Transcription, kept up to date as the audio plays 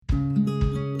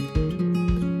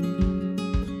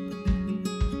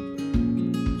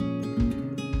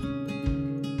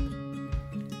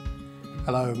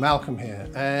Hello, Malcolm here,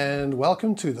 and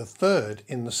welcome to the third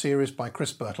in the series by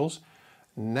Chris Birtles,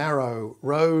 Narrow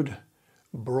Road,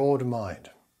 Broad Mind.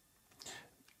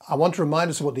 I want to remind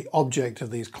us of what the object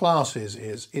of these classes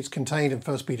is. It's contained in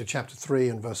 1 Peter chapter 3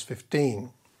 and verse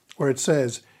 15, where it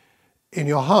says, "In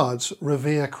your hearts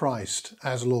revere Christ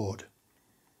as Lord.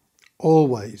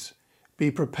 Always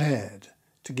be prepared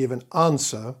to give an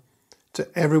answer to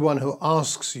everyone who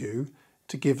asks you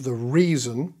to give the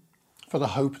reason for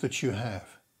the hope that you have."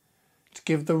 To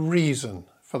give the reason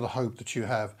for the hope that you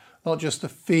have, not just the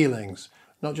feelings,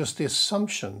 not just the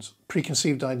assumptions,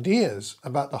 preconceived ideas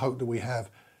about the hope that we have,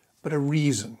 but a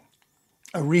reason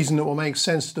that will make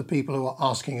sense to the people who are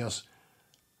asking us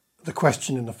the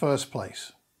question in the first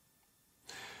place.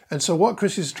 And so what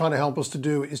Chris is trying to help us to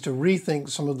do is to rethink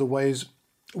some of the ways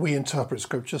we interpret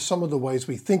Scripture, some of the ways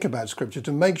we think about Scripture,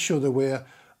 to make sure that we're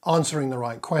answering the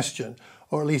right question,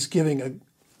 or at least giving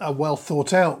a well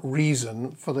thought out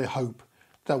reason for the hope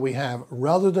that we have,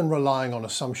 rather than relying on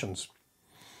assumptions.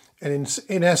 And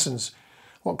in essence,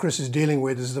 what Chris is dealing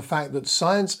with is the fact that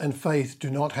science and faith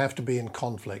do not have to be in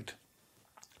conflict.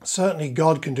 Certainly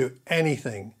God can do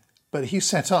anything, but he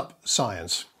set up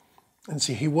science, and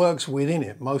see, he works within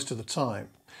it most of the time.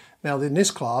 Now in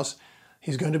this class,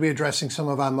 he's going to be addressing some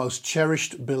of our most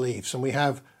cherished beliefs, and we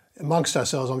have amongst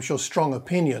ourselves, I'm sure, strong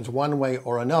opinions one way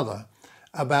or another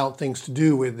about things to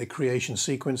do with the creation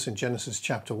sequence in Genesis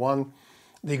chapter 1,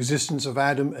 the existence of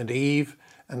Adam and Eve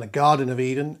and the Garden of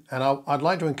Eden. And I'd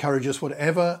like to encourage us,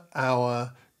 whatever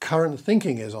our current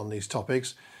thinking is on these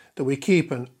topics, that we keep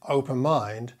an open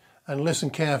mind and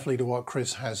listen carefully to what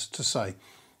Chris has to say.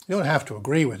 You don't have to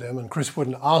agree with him, and Chris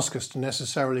wouldn't ask us to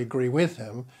necessarily agree with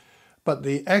him, but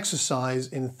the exercise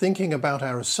in thinking about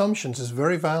our assumptions is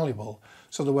very valuable,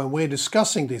 so that when we're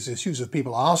discussing these issues, if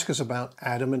people ask us about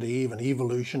Adam and Eve and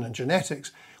evolution and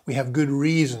genetics, we have good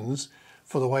reasons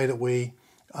for the way that we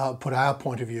put our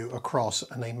point of view across,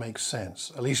 and they make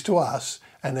sense, at least to us,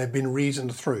 and they've been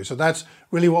reasoned through. So that's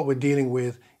really what we're dealing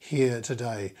with here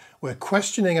today. We're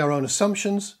questioning our own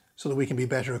assumptions so that we can be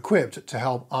better equipped to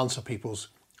help answer people's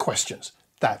questions.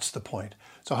 That's the point.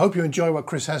 So I hope you enjoy what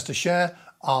Chris has to share.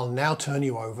 I'll now turn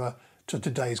you over to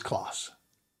today's class.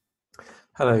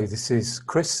 Hello, this is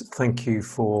Chris. Thank you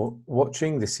for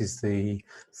watching. This is the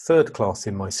third class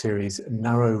in my series,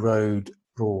 Narrow Road,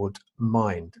 Broad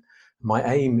Mind. My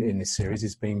aim in this series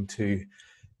has been to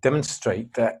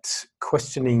demonstrate that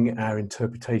questioning our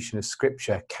interpretation of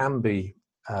Scripture can be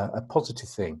a positive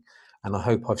thing. And I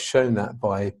hope I've shown that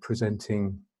by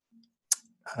presenting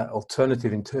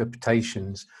alternative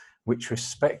interpretations which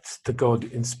respect the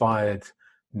God-inspired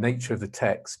nature of the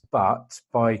text, but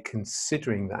by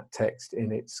considering that text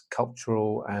in its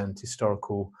cultural and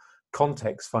historical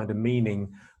context, find a meaning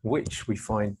which we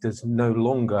find does no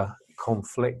longer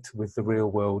conflict with the real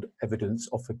world evidence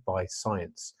offered by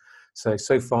science.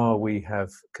 So far we have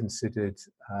considered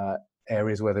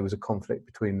areas where there was a conflict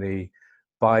between the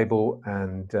Bible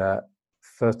and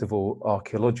first of all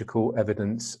archaeological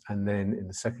evidence, and then in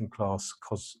the second class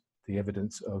the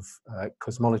evidence of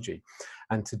cosmology.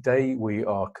 And today we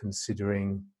are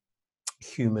considering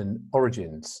human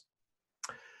origins.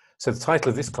 So the title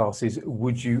of this class is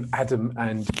Would You Adam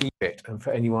and Eve It? And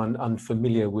for anyone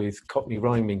unfamiliar with Cockney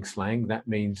rhyming slang, that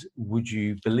means would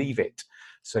you believe it?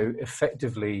 So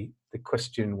effectively the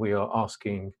question we are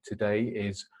asking today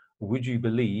is, would you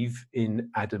believe in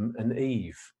Adam and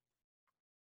Eve?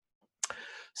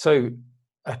 So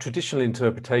a traditional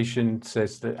interpretation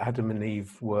says that Adam and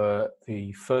Eve were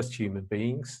the first human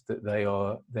beings, that they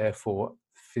are therefore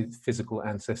physical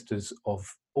ancestors of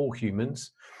all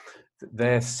humans, that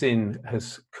their sin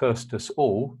has cursed us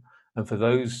all, and for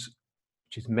those,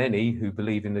 which is many, who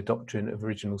believe in the doctrine of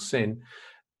original sin,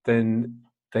 then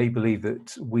they believe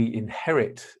that we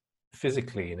inherit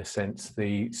physically, in a sense,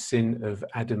 the sin of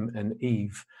Adam and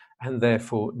Eve, and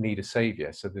therefore need a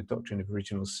saviour. So the doctrine of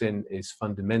original sin is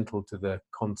fundamental to the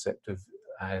concept of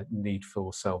need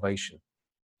for salvation.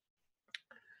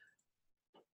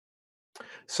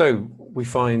 So we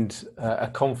find a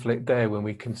conflict there when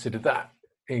we consider that,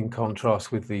 in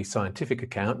contrast with the scientific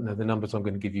account. Now the numbers I'm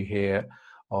going to give you here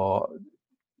are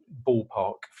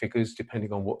ballpark figures.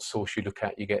 Depending on what source you look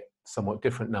at, you get somewhat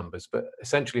different numbers, but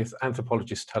essentially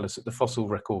anthropologists tell us that the fossil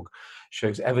record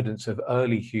shows evidence of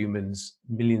early humans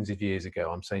millions of years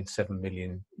ago, I'm saying 7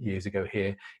 million years ago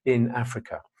here in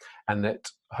Africa, and that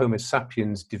Homo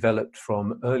sapiens developed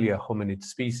from earlier hominid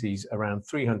species around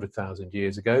 300,000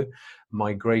 years ago,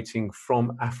 migrating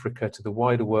from Africa to the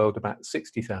wider world about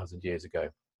 60,000 years ago.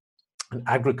 And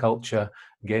agriculture,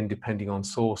 again, depending on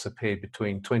source, appeared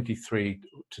between 23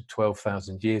 to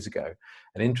 12,000 years ago.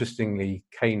 And interestingly,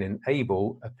 Cain and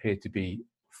Abel appeared to be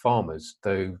farmers,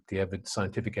 though the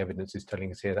scientific evidence is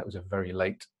telling us here that was a very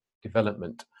late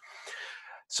development.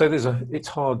 So it's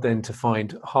hard then to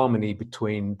find harmony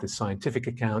between the scientific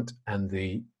account and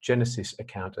the Genesis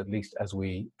account, at least as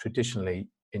we traditionally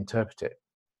interpret it.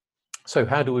 So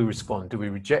how do we respond? Do we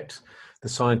reject the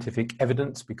scientific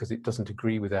evidence because it doesn't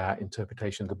agree with our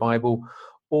interpretation of the Bible,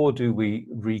 or do we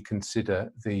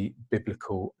reconsider the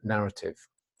biblical narrative?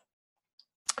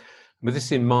 With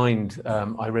this in mind,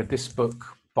 I read this book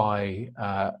by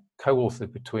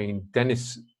co-authored between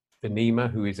Dennis Venema,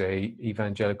 who is an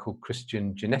evangelical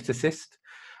Christian geneticist,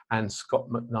 and Scott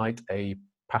McKnight, a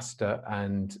pastor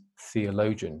and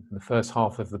theologian. And the first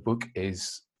half of the book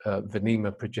is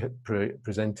Venema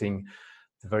presenting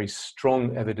the very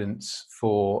strong evidence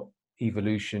for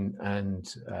evolution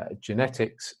and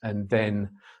genetics, and then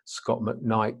Scott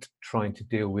McKnight trying to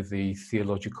deal with the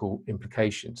theological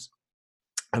implications.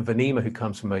 And Venema, who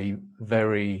comes from a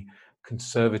very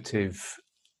conservative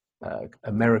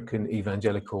American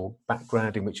evangelical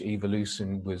background in which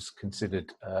evolution was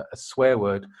considered a swear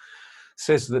word,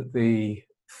 says that the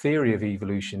theory of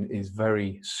evolution is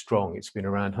very strong. It's been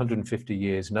around 150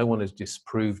 years. No one has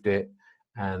disproved it.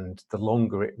 And the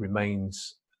longer it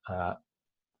remains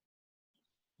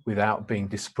without being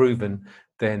disproven,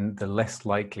 then the less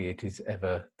likely it is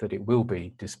ever that it will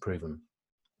be disproven.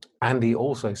 And he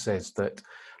also says that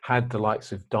had the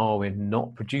likes of Darwin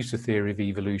not produced a theory of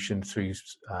evolution through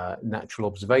natural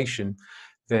observation,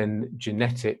 then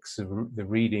genetics, the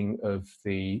reading of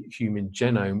the human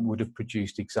genome, would have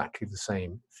produced exactly the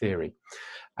same theory.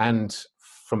 And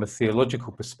from a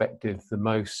theological perspective, the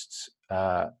most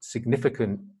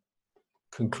significant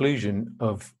conclusion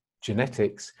of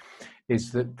genetics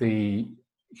is that the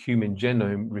human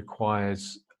genome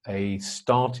requires a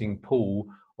starting pool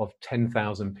of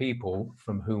 10,000 people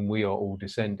from whom we are all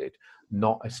descended,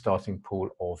 not a starting pool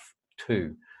of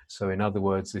 2. So in other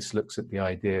words, this looks at the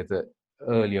idea that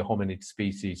earlier hominid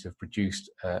species have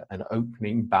produced an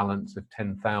opening balance of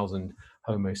 10,000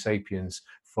 Homo sapiens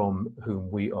from whom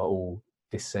we are all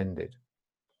descended.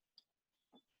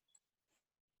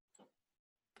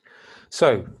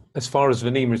 So, as far as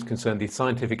Venema is concerned, the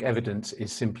scientific evidence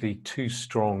is simply too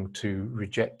strong to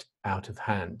reject out of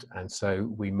hand. And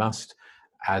so we must,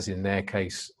 as in their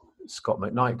case, Scott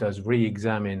McKnight does,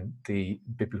 re-examine the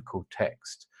biblical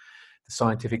text. The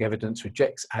scientific evidence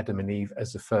rejects Adam and Eve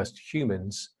as the first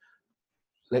humans.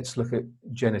 Let's look at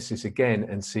Genesis again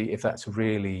and see if that's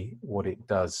really what it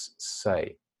does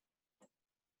say.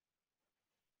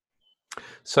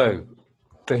 So,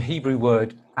 the Hebrew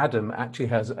word Adam actually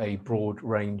has a broad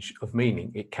range of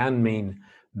meaning. It can mean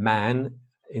man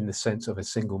in the sense of a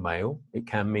single male. It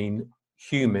can mean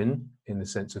human in the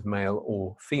sense of male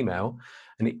or female.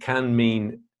 And it can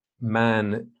mean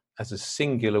man as a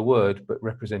singular word, but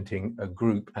representing a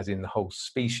group, as in the whole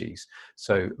species.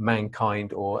 So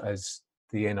mankind, or as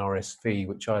the NRSV,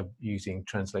 which I'm using,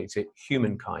 translates it,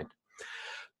 humankind.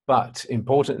 But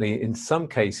importantly, in some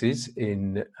cases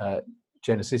in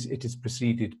Genesis, it is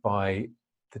preceded by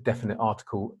the definite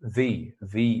article the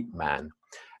man,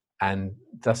 and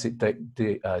thus it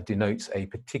denotes a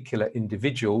particular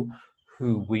individual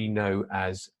who we know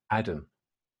as Adam.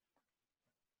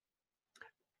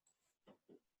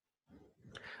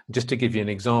 Just to give you an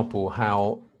example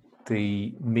how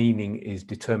the meaning is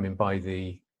determined by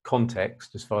the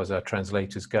context as far as our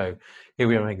translators go, here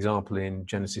we have an example in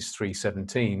Genesis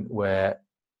 3:17 where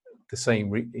the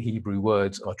same Hebrew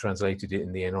words are translated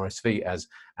in the NRSV as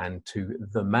 "and to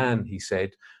the man he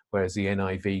said," whereas the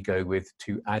NIV go with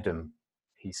 "to Adam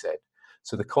he said."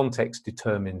 So the context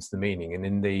determines the meaning. And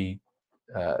in the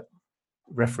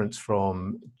reference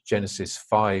from Genesis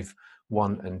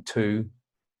 5:1 and 2,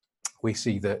 we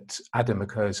see that Adam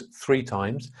occurs 3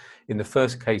 times. In the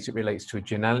first case, it relates to a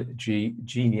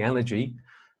genealogy,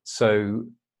 so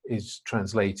is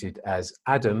translated as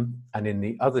Adam, and in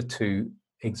the other 2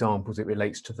 examples, it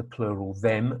relates to the plural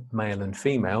them, male and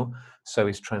female, so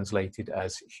is translated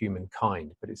as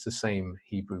humankind, but it's the same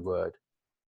Hebrew word.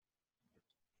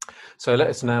 So let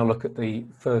us now look at the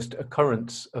first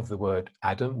occurrence of the word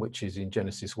Adam, which is in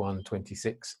Genesis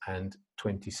 1:26 and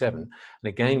 27. And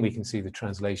again, we can see the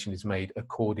translation is made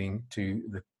according to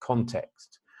the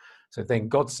context. So then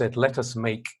God said, "Let us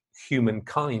make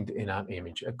humankind in our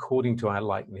image, according to our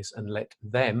likeness, and let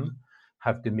them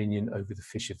have dominion over the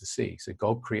fish of the sea." So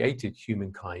God created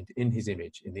humankind in his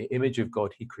image. In the image of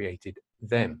God, he created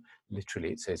them.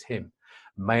 Literally, it says him.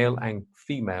 Male and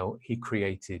female, he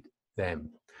created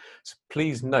them. So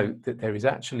please note that there is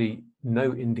actually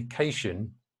no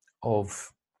indication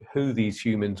of who these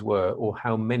humans were or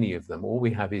how many of them. All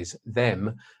we have is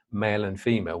them, male and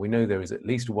female. We know there is at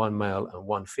least one male and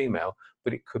one female,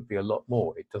 but it could be a lot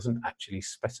more. It doesn't actually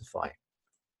specify.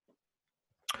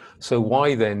 So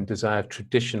why then does our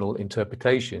traditional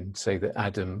interpretation say that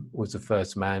Adam was the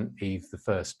first man, Eve the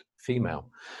first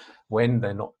female, when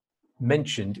they're not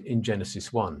mentioned in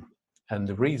Genesis 1? And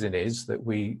the reason is that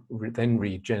we then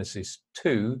read Genesis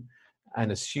 2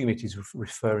 and assume it is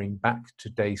referring back to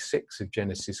day 6 of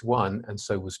Genesis 1, and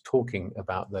so was talking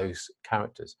about those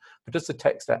characters. But does the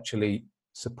text actually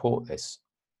support this?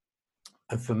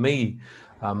 And for me,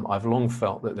 I've long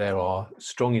felt that there are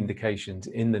strong indications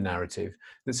in the narrative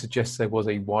that suggest there was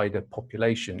a wider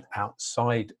population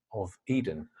outside of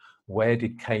Eden. Where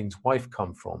did Cain's wife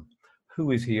come from?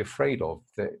 Who is he afraid of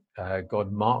that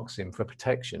God marks him for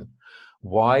protection?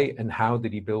 Why and how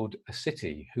did he build a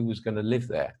city? Who was going to live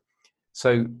there?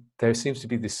 So there seems to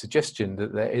be this suggestion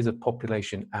that there is a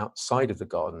population outside of the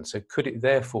garden. So could it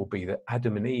therefore be that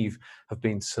Adam and Eve have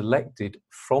been selected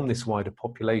from this wider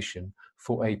population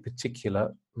for a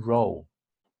particular role?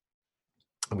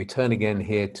 And we turn again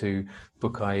here to the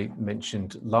book I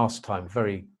mentioned last time,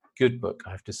 very good book,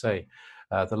 I have to say,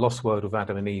 The Lost World of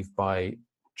Adam and Eve by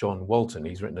John Walton.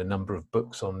 He's written a number of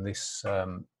books on this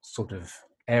sort of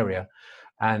area,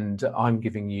 and I'm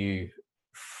giving you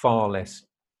far less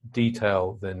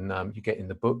detail than you get in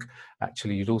the book.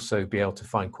 Actually, you'd also be able to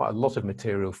find quite a lot of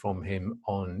material from him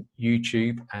on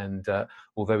YouTube, and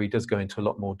although he does go into a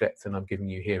lot more depth than I'm giving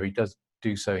you here, he does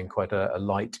do so in quite a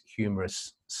light,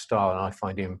 humorous style, and I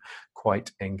find him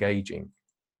quite engaging.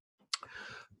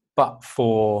 But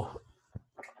for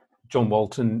John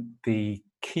Walton, the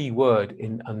key word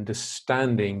in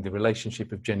understanding the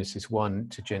relationship of Genesis 1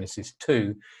 to Genesis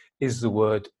 2 is the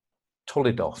word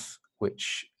Toledoth,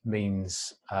 which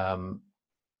means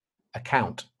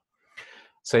account.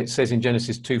 So it says in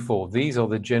Genesis 2:4, these are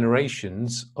the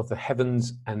generations of the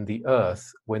heavens and the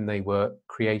earth when they were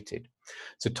created.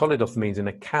 So Toledoth means an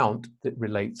account that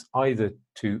relates either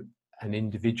to an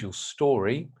individual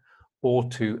story or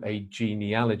to a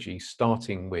genealogy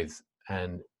starting with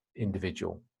an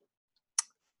individual.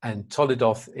 And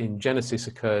Toledoth in Genesis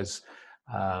occurs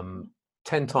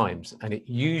 10 times, and it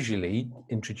usually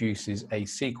introduces a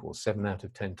sequel 7 out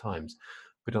of 10 times.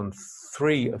 But on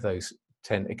 3 of those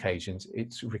 10 occasions,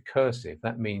 it's recursive.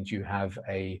 That means you have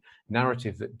a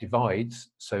narrative that divides.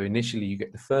 So initially you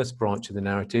get the first branch of the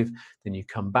narrative, then you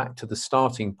come back to the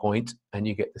starting point and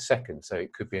you get the second. So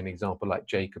it could be an example like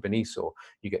Jacob and Esau.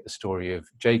 You get the story of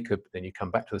Jacob, then you come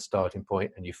back to the starting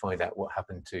point and you find out what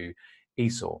happened to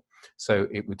Esau. So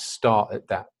it would start at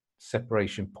that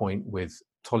separation point with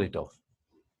Toledoth.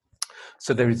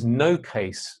 So there is no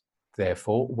case,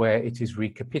 therefore, where it is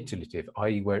recapitulative,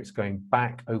 i.e. where it's going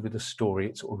back over the story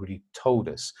it's already told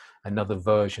us, another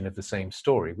version of the same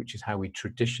story, which is how we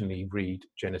traditionally read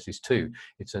Genesis 2.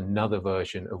 It's another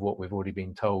version of what we've already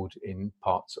been told in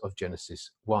parts of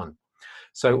Genesis 1.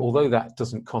 So although that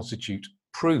doesn't constitute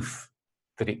proof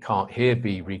that it can't here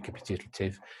be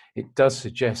recapitulative, it does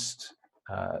suggest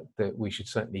that we should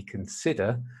certainly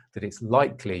consider that it's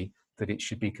likely that it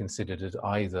should be considered as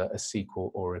either a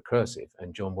sequel or recursive.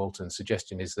 And John Walton's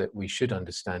suggestion is that we should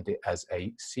understand it as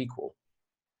a sequel.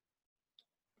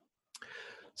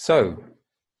 So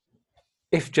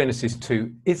if Genesis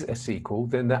 2 is a sequel,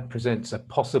 then that presents a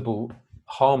possible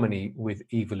harmony with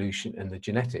evolution and the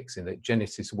genetics, in that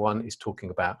Genesis 1 is talking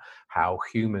about how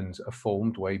humans are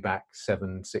formed way back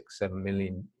 7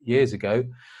 million years ago,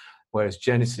 whereas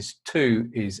Genesis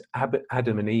 2 is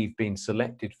Adam and Eve being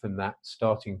selected from that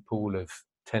starting pool of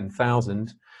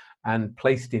 10,000 and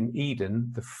placed in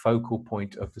Eden, the focal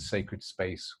point of the sacred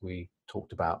space we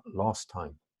talked about last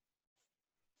time.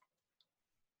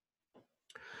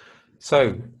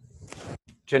 So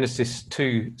Genesis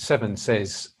 2:7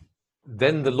 says,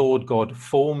 then the Lord God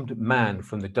formed man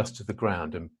from the dust of the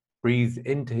ground and breathed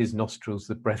into his nostrils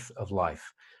the breath of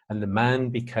life, and the man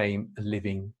became a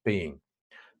living being.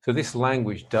 So this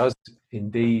language does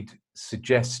indeed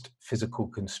suggest physical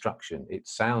construction. It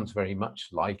sounds very much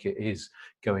like it is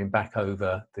going back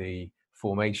over the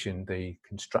formation, the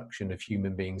construction of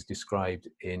human beings described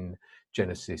in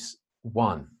Genesis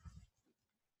 1.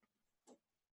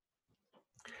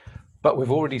 But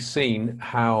we've already seen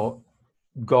how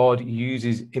God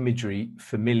uses imagery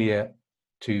familiar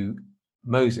to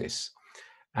Moses,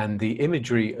 and the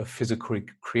imagery of physical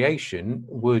creation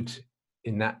would,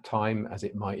 in that time, as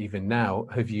it might even now,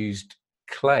 have used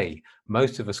clay.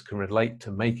 Most of us can relate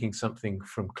to making something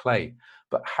from clay,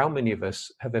 but how many of us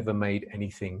have ever made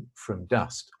anything from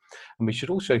dust? And we should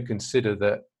also consider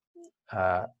that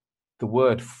the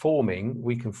word forming,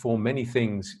 we can form many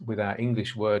things with our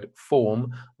English word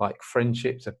form, like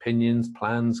friendships, opinions,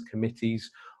 plans, committees,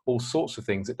 all sorts of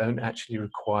things that don't actually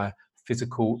require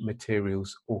physical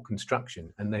materials or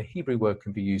construction. And the Hebrew word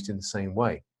can be used in the same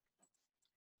way.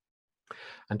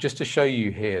 And just to show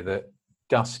you here that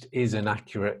dust is an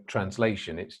accurate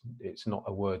translation, it's not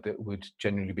a word that would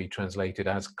generally be translated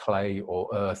as clay or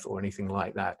earth or anything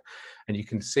like that. And you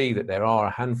can see that there are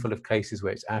a handful of cases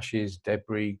where it's ashes,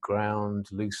 debris, ground,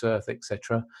 loose earth,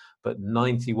 etc. But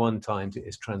 91 times it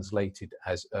is translated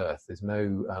as earth. There's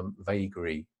no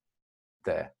vagary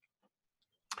there.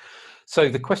 So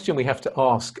the question we have to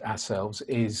ask ourselves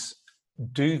is,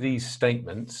 do these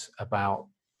statements about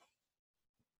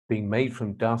being made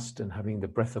from dust and having the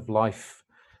breath of life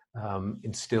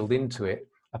instilled into it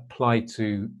apply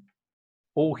to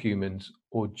all humans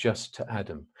or just to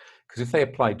Adam? Because if they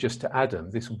apply just to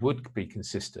Adam, this would be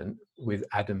consistent with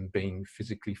Adam being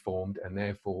physically formed, and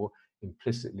therefore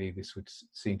implicitly this would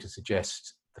seem to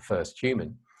suggest the first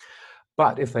human.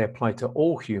 But if they apply to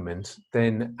all humans,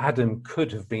 then Adam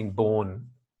could have been born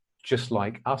just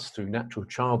like us through natural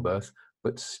childbirth,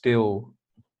 but still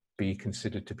be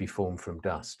considered to be formed from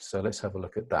dust. So let's have a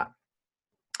look at that.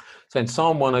 So in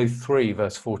Psalm 103,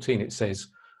 verse 14, it says,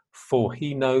 "For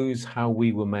he knows how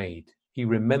we were made. He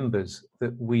remembers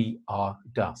that we are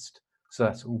dust." So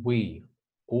that's we,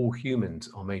 all humans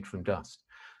are made from dust.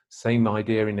 Same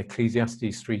idea in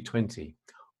Ecclesiastes 3:20.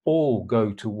 All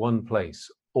go to one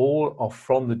place. All are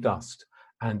from the dust,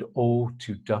 and all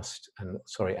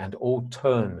all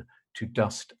turn to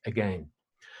dust again.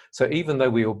 So even though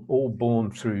we are all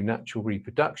born through natural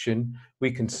reproduction,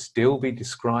 we can still be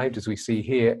described, as we see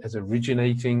here, as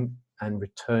originating and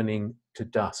returning to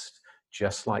dust,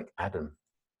 just like Adam.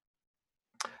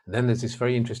 And then there's this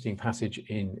very interesting passage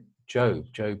in Job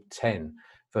 10,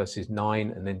 verses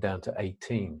 9 and then down to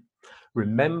 18.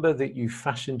 "Remember that you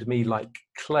fashioned me like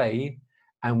clay,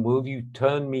 and will you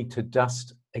turn me to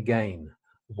dust again?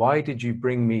 Why did you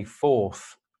bring me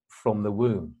forth from the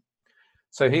womb?"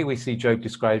 So here we see Job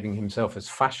describing himself as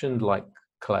fashioned like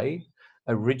clay,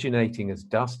 originating as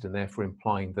dust, and therefore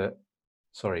implying that,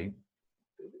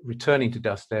 returning to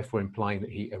dust, therefore implying that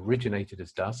he originated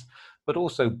as dust, but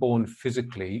also born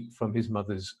physically from his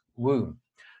mother's womb.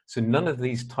 So none of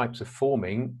these types of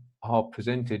forming are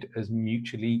presented as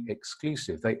mutually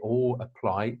exclusive. They all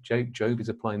apply, Job is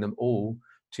applying them all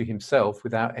to himself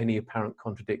without any apparent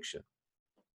contradiction.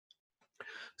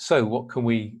 So what can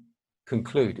we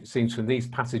conclude? It seems from these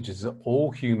passages that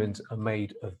all humans are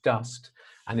made of dust,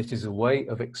 and it is a way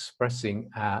of expressing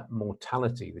our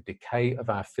mortality, the decay of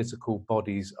our physical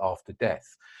bodies after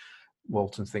death.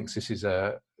 Walton thinks this is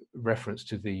a reference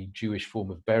to the Jewish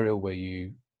form of burial, where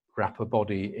you wrap a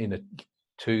body in a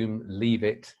tomb, leave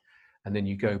it, and then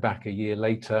you go back a year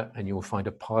later and you'll find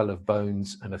a pile of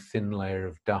bones and a thin layer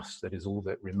of dust that is all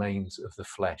that remains of the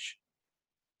flesh.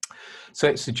 So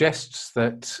it suggests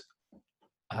that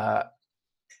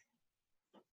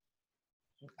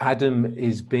Adam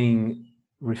is being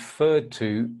referred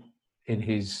to in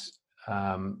his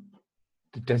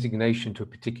designation to a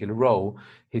particular role.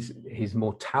 His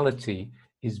mortality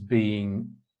is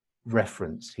being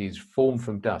referenced. He's formed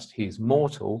from dust. He is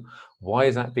mortal. Why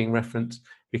is that being referenced?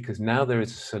 Because now there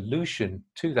is a solution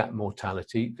to that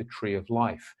mortality, the tree of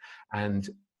life. And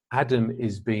Adam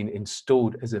is being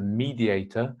installed as a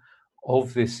mediator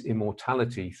of this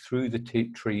immortality through the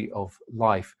tree of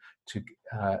life to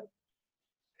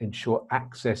ensure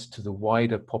access to the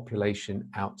wider population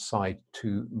outside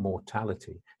to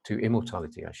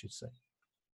immortality, I should say.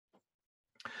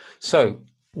 So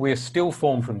we are still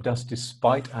formed from dust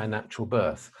despite our natural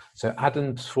birth. So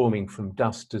Adam's forming from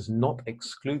dust does not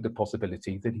exclude the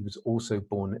possibility that he was also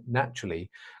born naturally,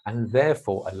 and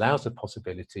therefore allows the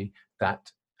possibility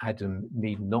that Adam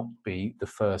need not be the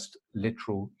first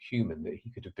literal human, that he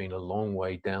could have been a long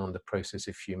way down the process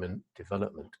of human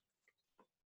development.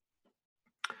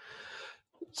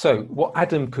 So what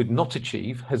Adam could not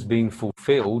achieve has been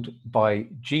fulfilled by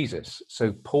Jesus.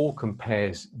 So Paul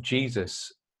compares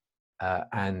Jesus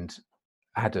and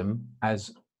Adam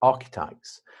as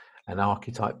archetypes, an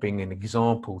archetype being an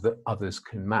example that others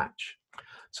can match.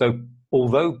 So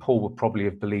although Paul would probably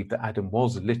have believed that Adam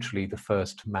was literally the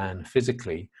first man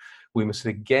physically, we must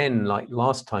again, like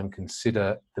last time,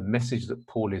 consider the message that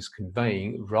Paul is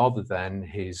conveying rather than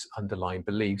his underlying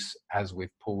beliefs, as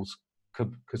with Paul's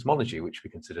cosmology, which we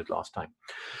considered last time.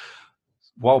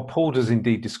 While Paul does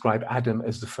indeed describe Adam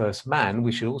as the first man,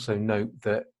 we should also note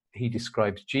that he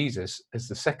describes Jesus as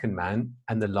the second man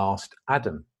and the last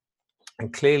Adam.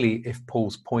 And clearly, if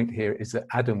Paul's point here is that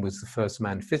Adam was the first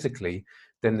man physically,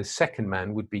 then the second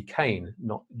man would be Cain,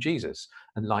 not Jesus.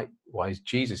 And likewise,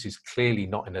 Jesus is clearly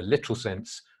not in a literal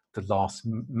sense the last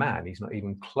man. He's not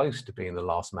even close to being the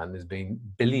last man. There's been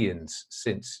billions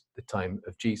since the time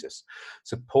of Jesus.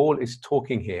 So Paul is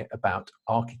talking here about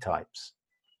archetypes.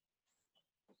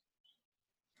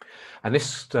 And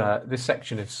this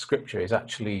section of scripture is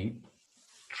actually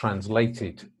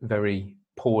translated very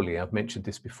poorly. I've mentioned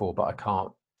this before, but I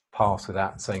can't pass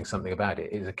without saying something about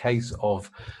it. It is a case of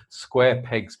square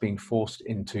pegs being forced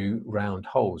into round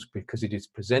holes, because it is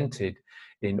presented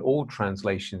in all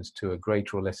translations to a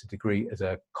greater or lesser degree as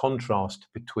a contrast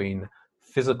between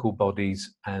physical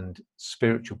bodies and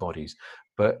spiritual bodies.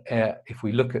 But if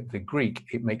we look at the Greek,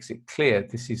 it makes it clear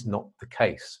this is not the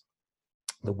case.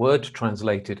 The word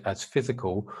translated as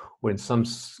physical, or in some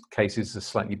cases a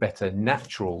slightly better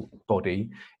natural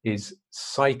body, is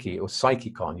psyche or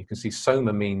psychikon. You can see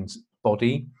soma means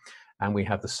body, and we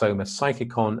have the soma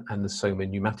psychikon and the soma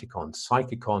pneumatikon.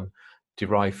 Psychikon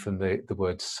derived from the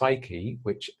word psyche,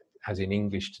 which, as in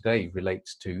English today,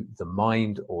 relates to the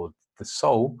mind or the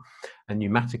soul, and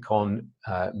pneumatikon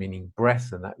meaning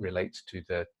breath, and that relates to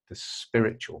the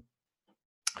spiritual.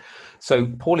 So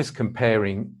Paul is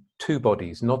comparing two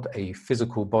bodies, not a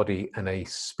physical body and a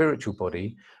spiritual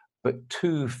body, but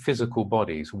two physical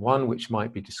bodies. One which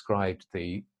might be described,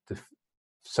 the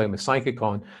soma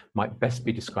psychikon might best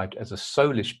be described as a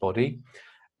soulish body,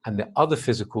 and the other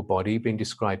physical body being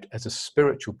described as a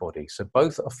spiritual body. So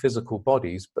both are physical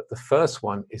bodies, but the first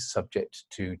one is subject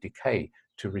to decay,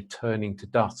 to returning to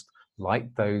dust,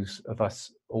 like those of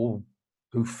us all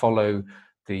who follow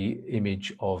the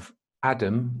image of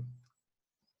Adam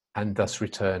and thus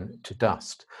return to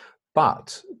dust.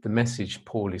 But the message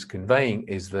Paul is conveying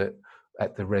is that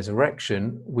at the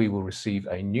resurrection, we will receive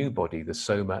a new body, the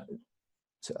soma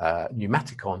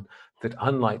pneumatikon, that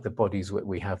unlike the bodies that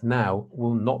we have now,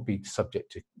 will not be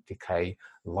subject to decay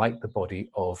like the body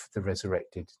of the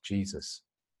resurrected Jesus.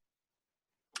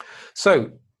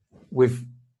 So we've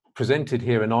presented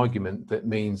here an argument that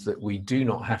means that we do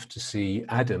not have to see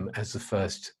Adam as the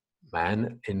first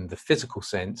man in the physical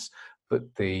sense, but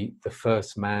the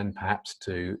first man perhaps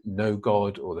to know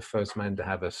God, or the first man to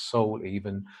have a soul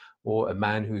even, or a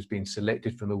man who's been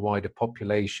selected from the wider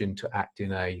population to act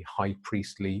in a high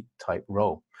priestly type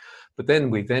role. But then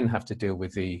we then have to deal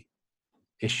with the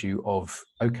issue of,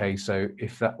 okay, so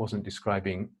if that wasn't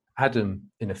describing Adam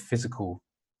in a physical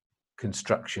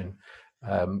construction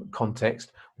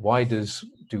context, why do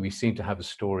we seem to have a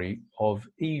story of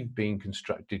Eve being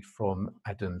constructed from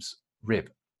Adam's rib?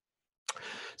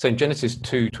 So in Genesis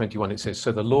 2:21 it says,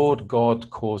 "So the Lord God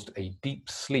caused a deep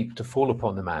sleep to fall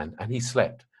upon the man, and he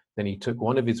slept. Then he took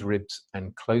one of his ribs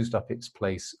and closed up its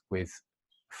place with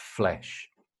flesh."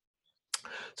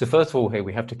 So first of all, here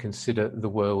we have to consider the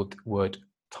word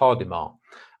tardima,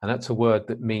 and that's a word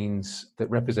that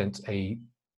represents a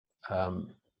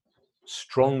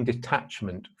strong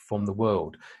detachment from the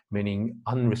world, meaning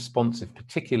unresponsive.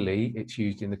 Particularly, it's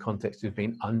used in the context of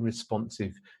being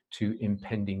unresponsive to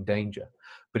impending danger.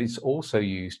 But it's also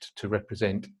used to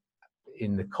represent,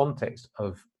 in the context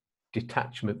of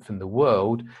detachment from the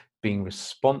world, being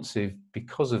responsive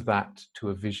because of that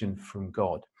to a vision from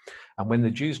God. And when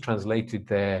the Jews translated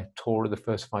their Torah, the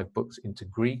first 5 books, into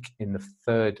Greek in the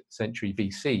 3rd century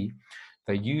BC,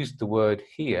 they used the word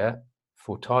here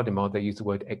for tardima, they used the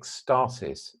word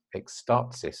ekstasis,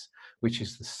 which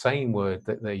is the same word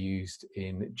that they used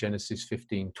in Genesis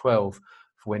 15:12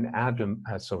 when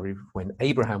when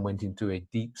Abraham went into a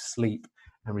deep sleep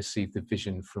and received the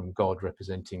vision from God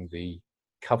representing the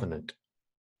covenant.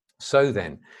 So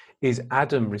then, is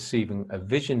Adam receiving a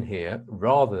vision here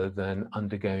rather than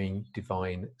undergoing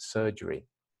divine surgery?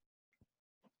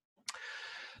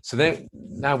 So then,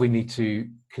 now we need to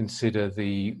consider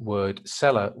the word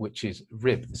sella, which is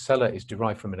rib. Sella is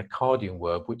derived from an Akkadian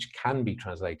word, which can be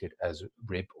translated as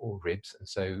rib or ribs. And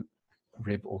so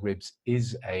rib or ribs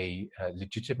is a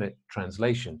legitimate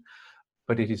translation,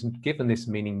 but it isn't given this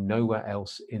meaning nowhere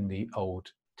else in the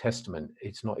Old Testament.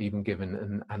 It's not even given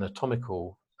an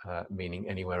anatomical meaning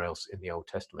anywhere else in the Old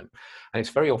Testament. And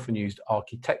it's very often used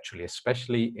architecturally,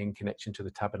 especially in connection to the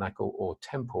tabernacle or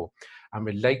temple, and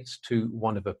relates to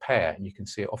one of a pair. And you can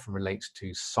see it often relates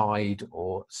to side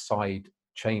or side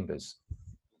chambers.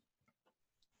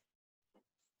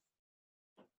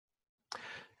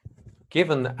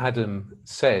 Given that Adam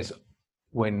says,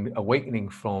 when awakening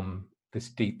from this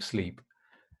deep sleep,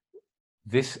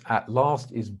 "This at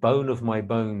last is bone of my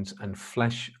bones and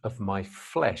flesh of my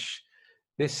flesh,"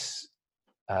 this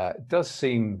does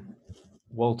seem,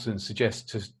 Walton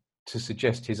suggests, to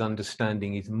suggest his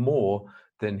understanding is more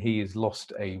than he has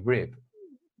lost a rib.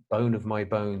 bone of my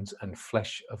bones and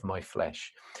flesh of my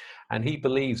flesh. And he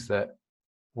believes that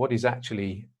what is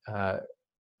actually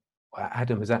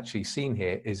Adam has actually seen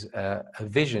here is a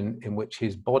vision in which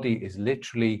his body is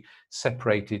literally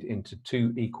separated into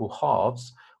two equal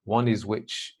halves. One is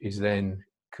which is then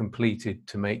completed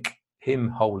to make him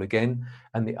whole again,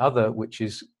 and the other which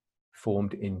is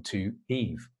formed into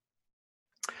Eve.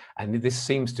 And this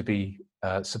seems to be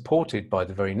supported by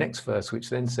the very next verse, which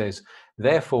then says,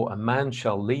 "Therefore a man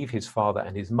shall leave his father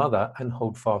and his mother and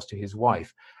hold fast to his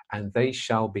wife, and they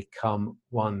shall become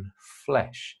one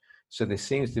flesh." So there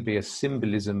seems to be a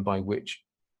symbolism by which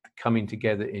coming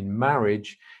together in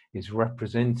marriage is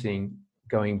representing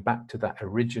going back to that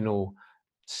original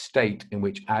state in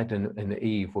which Adam and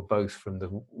Eve were both from the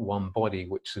one body,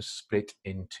 which was split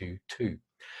into two.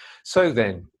 So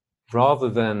then, rather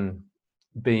than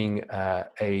being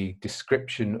a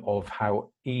description of how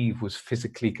Eve was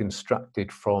physically constructed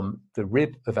from the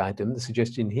rib of Adam, the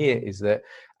suggestion here is that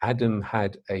Adam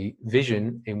had a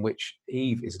vision in which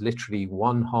Eve is literally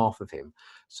one half of him.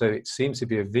 So it seems to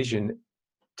be a vision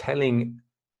telling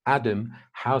Adam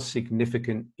how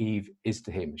significant Eve is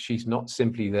to him. She's not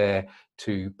simply there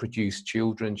to produce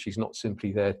children. She's not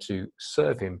simply there to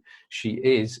serve him. She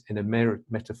is, in a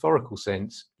metaphorical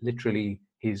sense, literally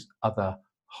his other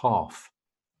half.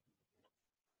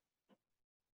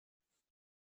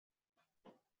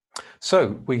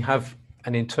 So we have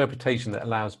an interpretation that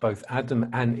allows both Adam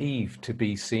and Eve to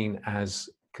be seen as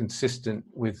consistent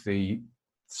with the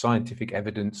scientific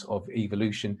evidence of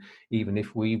evolution, even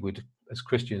if we would, as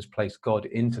Christians, place God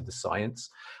into the science,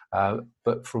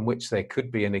 but from which there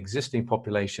could be an existing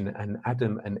population, and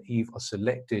Adam and Eve are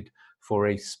selected for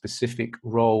a specific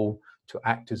role to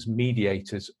act as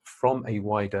mediators from a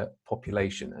wider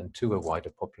population and to a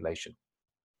wider population.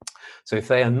 So if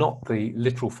they are not the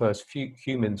literal first few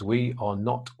humans, we are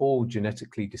not all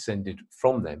genetically descended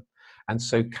from them, and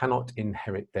so cannot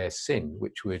inherit their sin,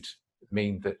 which would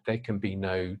mean that there can be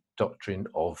no doctrine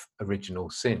of original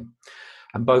sin.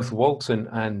 And both Walton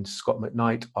and Scott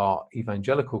McKnight are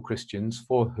evangelical Christians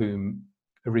for whom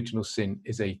original sin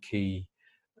is a key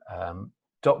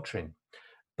doctrine.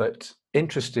 But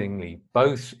interestingly,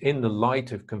 both in the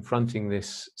light of confronting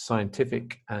this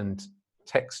scientific and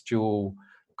textual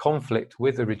conflict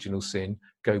with original sin,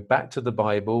 go back to the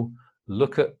Bible,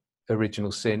 look at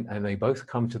original sin, and they both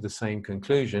come to the same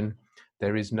conclusion: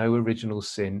 there is no original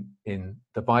sin in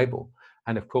the Bible.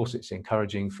 And of course, it's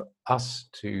encouraging for us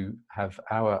to have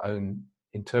our own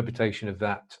interpretation of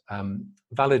that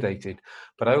validated.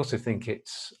 But I also think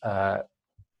it's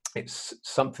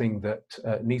something that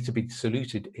needs to be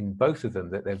saluted in both of them,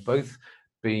 that they've both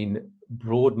been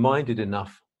broad-minded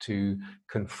enough to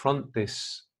confront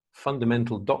this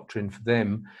fundamental doctrine for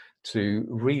them, to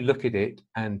re-look at it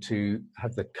and to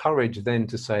have the courage then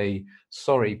to say,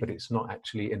 sorry, but it's not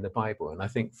actually in the Bible. And I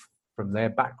think from their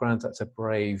backgrounds, that's a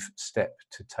brave step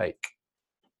to take,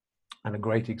 and a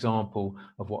great example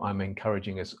of what I'm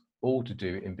encouraging us all to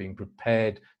do in being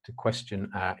prepared to question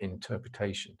our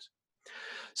interpretations.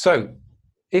 So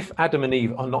if Adam and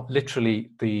Eve are not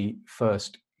literally the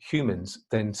first humans,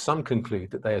 then some conclude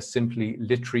that they are simply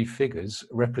literary figures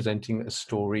representing a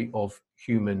story of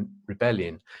human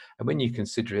rebellion. And when you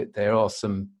consider it, there are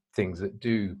some things that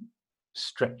do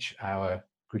stretch our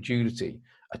credulity.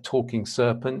 A talking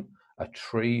serpent, a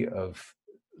tree of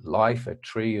life, a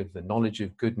tree of the knowledge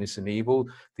of goodness and evil.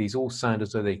 These all sound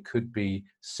as though they could be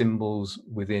symbols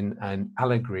within an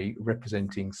allegory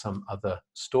representing some other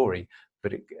story,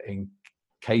 but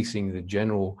encasing the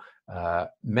general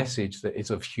message that is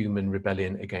of human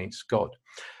rebellion against God.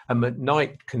 And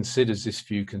McKnight considers this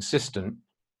view consistent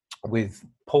with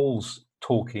Paul's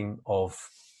talking of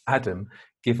Adam,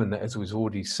 given that, as was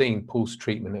already seen, Paul's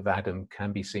treatment of Adam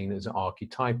can be seen as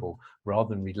archetypal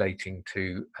rather than relating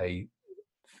to a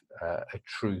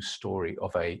true story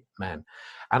of a man.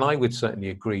 And I would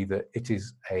certainly agree that it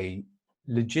is a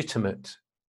legitimate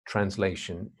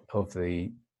translation of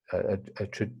a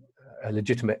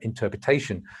legitimate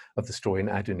interpretation of the story in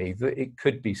Adam and Eve, that it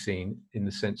could be seen in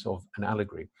the sense of an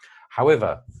allegory.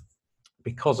 However,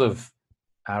 because of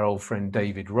our old friend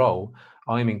David Roll,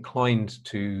 I'm inclined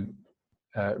to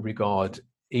regard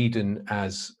Eden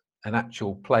as an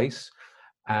actual place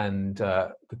and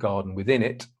the garden within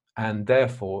it, and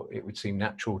therefore it would seem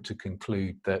natural to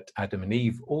conclude that Adam and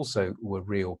Eve also were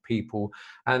real people,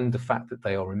 and the fact that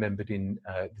they are remembered in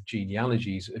the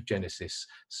genealogies of Genesis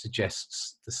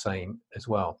suggests the same as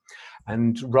well.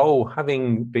 And Roll,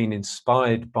 having been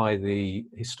inspired by the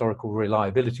historical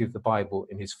reliability of the Bible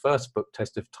in his first book,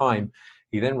 Test of Time,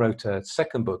 he then wrote a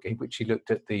second book in which he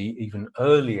looked at the even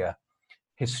earlier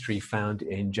history found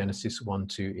in Genesis 1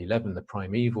 to 11, the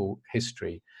primeval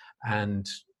history, and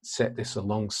set this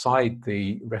alongside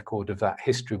the record of that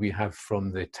history we have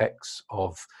from the texts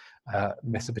of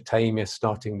Mesopotamia,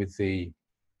 starting with the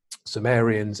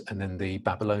Sumerians and then the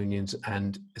Babylonians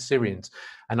and Assyrians,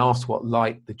 and asked what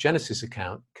light the Genesis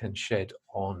account can shed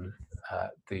on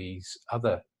these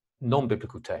other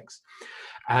non-biblical texts.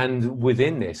 And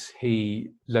within this,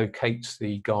 he locates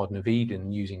the Garden of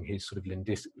Eden using his sort of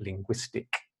linguistic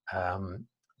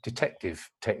detective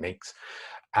techniques.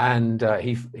 And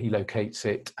he locates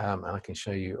it, and I can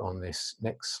show you on this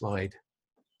next slide.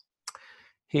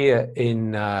 Here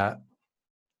in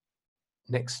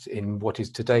next in what is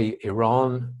today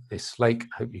Iran, this lake,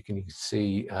 I hope you can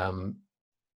see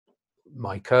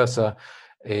my cursor,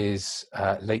 is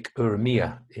Lake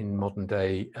Urmia in modern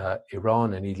day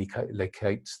Iran, and he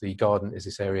locates the garden as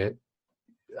this area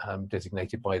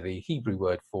designated by the Hebrew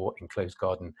word for enclosed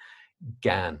garden,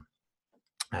 Gan.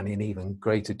 And in even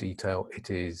greater detail, it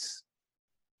is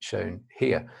shown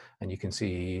here. And you can see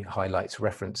he highlights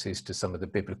references to some of the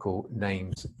biblical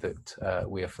names that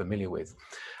we are familiar with.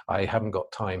 I haven't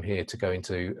got time here to go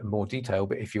into more detail,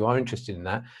 but if you are interested in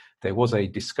that, there was a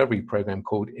discovery program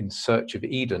called In Search of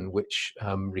Eden, which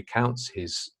recounts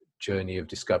his journey of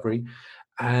discovery.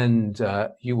 And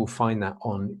you will find that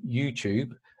on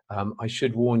YouTube. I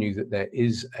should warn you that there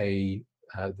is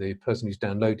the person who's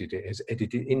downloaded it has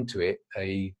edited into it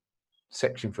a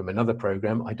section from another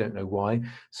program. I don't know why.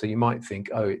 So you might think,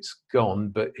 oh, it's gone.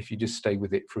 But if you just stay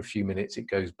with it for a few minutes, it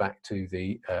goes back to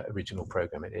the original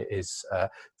program. It is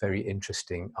very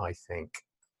interesting, I think.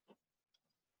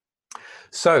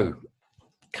 So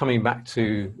coming back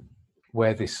to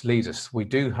where this leads us, we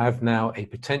do have now a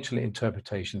potential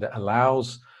interpretation that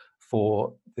allows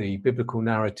for the biblical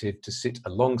narrative to sit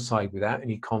alongside without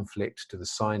any conflict to the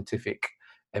scientific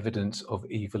evidence of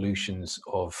evolutions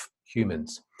of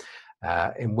humans,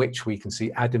 in which we can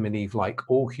see Adam and Eve, like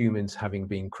all humans, having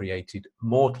been created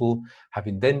mortal,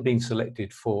 having then been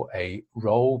selected for a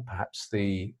role, perhaps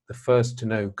the first to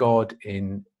know God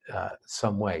in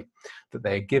some way, that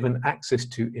they are given access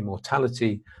to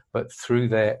immortality, but through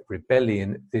their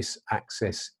rebellion, this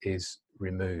access is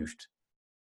removed.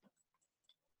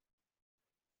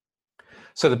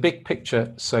 So the big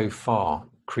picture so far,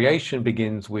 creation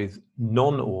begins with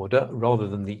non-order rather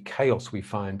than the chaos we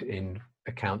find in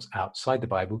accounts outside the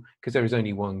Bible, because there is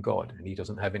only one God and he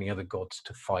doesn't have any other gods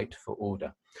to fight for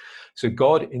order. So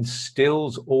God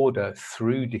instills order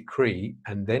through decree,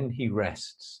 and then he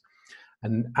rests.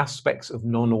 And aspects of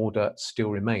non-order still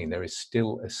remain. There is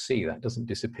still a sea that doesn't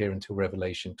disappear until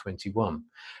Revelation 21.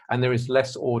 And there is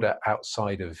less order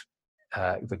outside of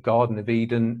the Garden of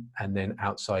Eden, and then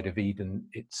outside of Eden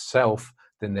itself,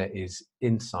 than there is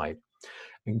inside.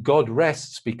 And God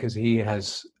rests because he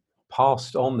has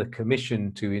passed on the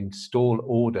commission to install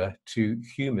order to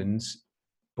humans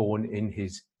born in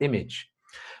his image.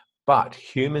 But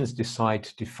humans decide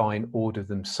to define order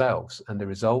themselves, and the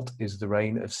result is the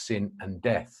reign of sin and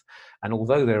death. And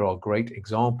although there are great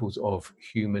examples of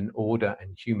human order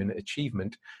and human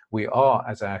achievement, we are,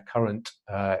 as our current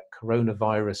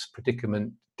coronavirus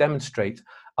predicament demonstrates,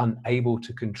 unable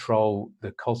to control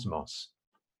the cosmos.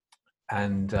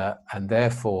 And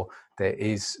therefore, there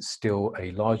is still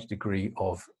a large degree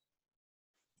of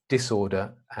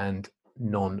disorder and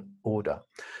non-order.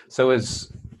 So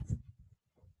as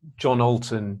John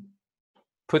Alton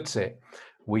puts it,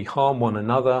 we harm one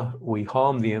another, we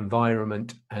harm the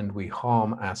environment, and we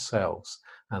harm ourselves.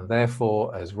 And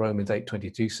therefore, as Romans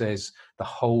 8:22 says, the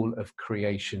whole of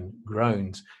creation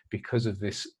groans because of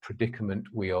this predicament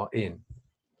we are in.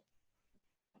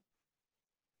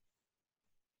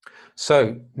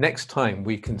 So next time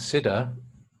we consider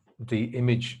the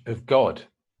image of God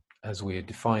as we are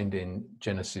defined in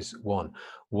Genesis 1.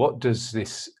 What does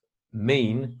this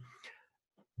mean?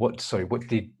 What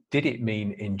did it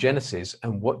mean in Genesis,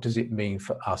 and what does it mean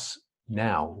for us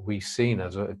now? We've seen,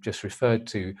 as I've just referred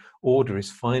to, order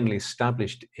is finally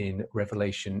established in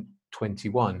Revelation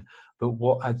 21. But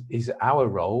what is our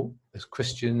role as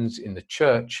Christians in the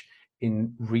church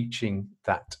in reaching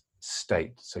that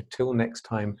state? So till next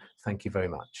time, thank you very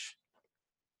much.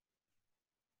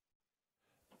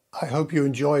 I hope you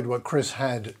enjoyed what Chris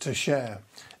had to share.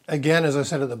 Again, as I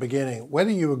said at the beginning, whether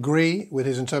you agree with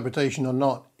his interpretation or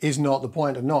not is not the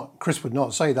point. Chris would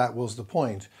not say that was the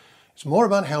point. It's more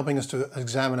about helping us to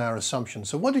examine our assumptions.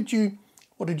 So what did you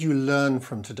learn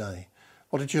from today?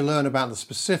 What did you learn about the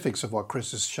specifics of what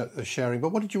Chris is sharing? But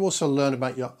what did you also learn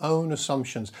about your own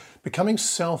assumptions? Becoming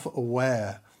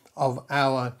self-aware of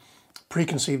our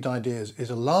preconceived ideas is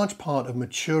a large part of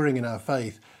maturing in our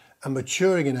faith and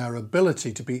maturing in our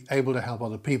ability to be able to help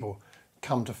other people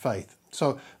come to faith.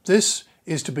 So this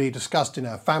is to be discussed in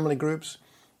our family groups.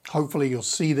 Hopefully you'll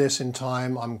see this in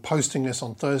time. I'm posting this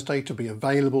on Thursday to be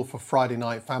available for Friday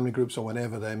night family groups or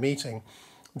whenever they're meeting.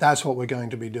 That's what we're going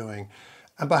to be doing.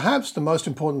 And perhaps the most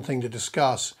important thing to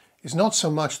discuss is not so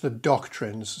much the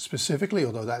doctrines specifically,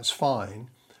 although that's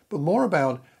fine, but more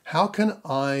about how can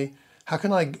I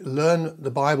learn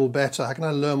the Bible better? How can I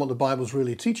learn what the Bible's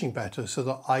really teaching better so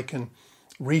that I can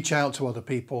reach out to other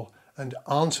people and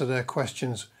answer their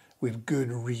questions with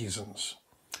good reasons?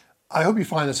 I hope you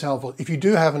find this helpful. If you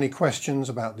do have any questions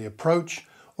about the approach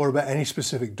or about any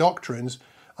specific doctrines,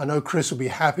 I know Chris will be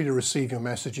happy to receive your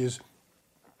messages,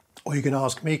 or you can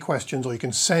ask me questions, or you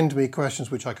can send me questions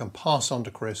which I can pass on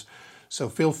to Chris. So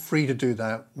feel free to do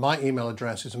that. My email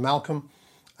address is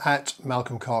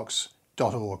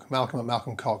malcolm@malcolmcox.org,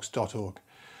 malcolm@malcolmcox.org.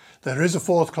 There is a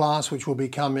fourth class which will be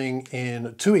coming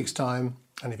in 2 weeks' time,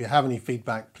 and if you have any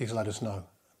feedback, please let us know.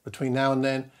 Between now and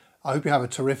then, I hope you have a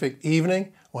terrific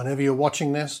evening whenever you're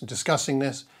watching this, discussing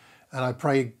this, and I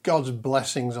pray God's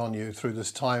blessings on you through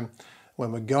this time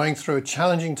when we're going through a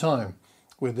challenging time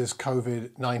with this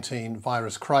COVID-19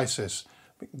 virus crisis.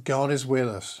 But God is with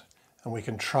us and we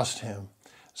can trust Him.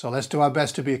 So let's do our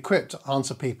best to be equipped to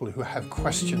answer people who have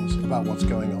questions about what's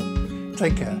going on.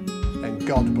 Take care and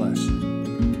God bless.